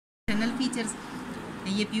Final features,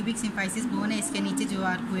 ये pubic symphysis bone है, इसके नीचे जो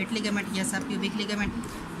आर्कुएट लिगामेंट या सब प्यूबिक लिगामेंट,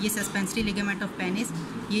 ये सस्पेंसरी लिगामेंट ऑफ पेनिस,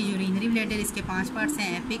 ये यूरिनरी ब्लैडर, इसके 5 पार्ट्स हैं,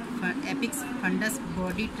 एपिक्स, फंडस,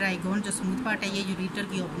 बॉडी, ट्राइगोन जो स्मूथ पार्ट है, ये यूरिटर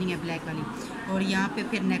की ओपनिंग है ब्लैक वाली, और यहाँ पे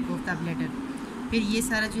फिर नेक ऑफ द ब्लैडर। फिर ये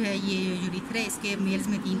सारा जो है ये यूरिथ्रा है, इसके मेल्स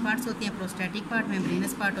में 3 पार्ट्स होते हैं, प्रोस्टेटिक पार्ट,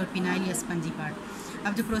 मेम्ब्रेनस पार्ट और पिनाइल या स्पंजी पार्ट।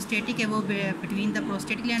 अब जो प्रोस्टेटिक है वो बिटवीन द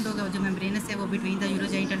प्रोस्टेट ग्लैंड होगा, जो मेम्ब्रेनस है वो बिटवीन द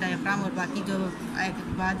यूरोजेनिटल डायफ्राम, और बाकी जो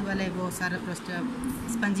बाद वाला है वो सारा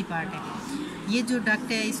स्पंजी पार्ट है। ये जो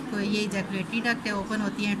डक्ट है इसको ये इजैकुलेटरी डक्ट है, ओपन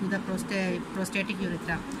होती है to the prostatic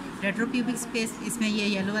urethra. Retropubic space, इसमें ये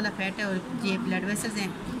येलो वाला फैट है और ये ब्लड वेसल्स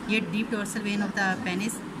हैं, ये deep dorsal when of the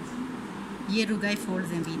penis, ये रुगाई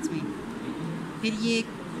फोल्ड्स हैं बीच में। फिर ये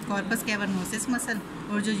कॉर्पस कैवर्नोसिस मसल,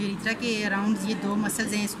 और जो यूरिथ्रा के अराउंड ये 2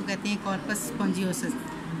 मसल्स हैं, इसको कहते हैं कॉर्पस स्पॉन्जियोसिस।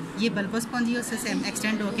 ये बल्बोस्पॉन्जियोसिस है,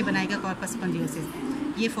 एक्सटेंड होकर बनाएगा कॉर्पस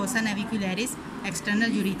स्पॉन्जियोसिस। ये fossa नेविकुलरिस,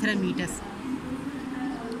 external urethral meatus,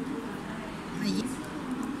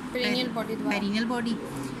 perennial body,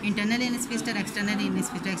 internal एनस्फिस्टर, external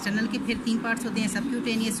एनस्फिस्टर। External के फिर 3 पार्ट्स होते हैं,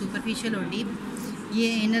 सबक्यूटेनियस, सुपरफिशियल और डीप। ये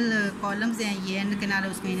एनल कॉलम्स हैं, ये एनल कैनाल है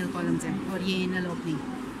उसमें एनल कॉलम्स हैं, और ये anal opening.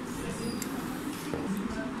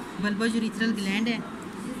 Bulbo urethral gland है,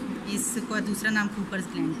 इसको दूसरा नाम कूपर्स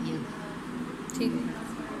ग्लैंड किया। ठीक है।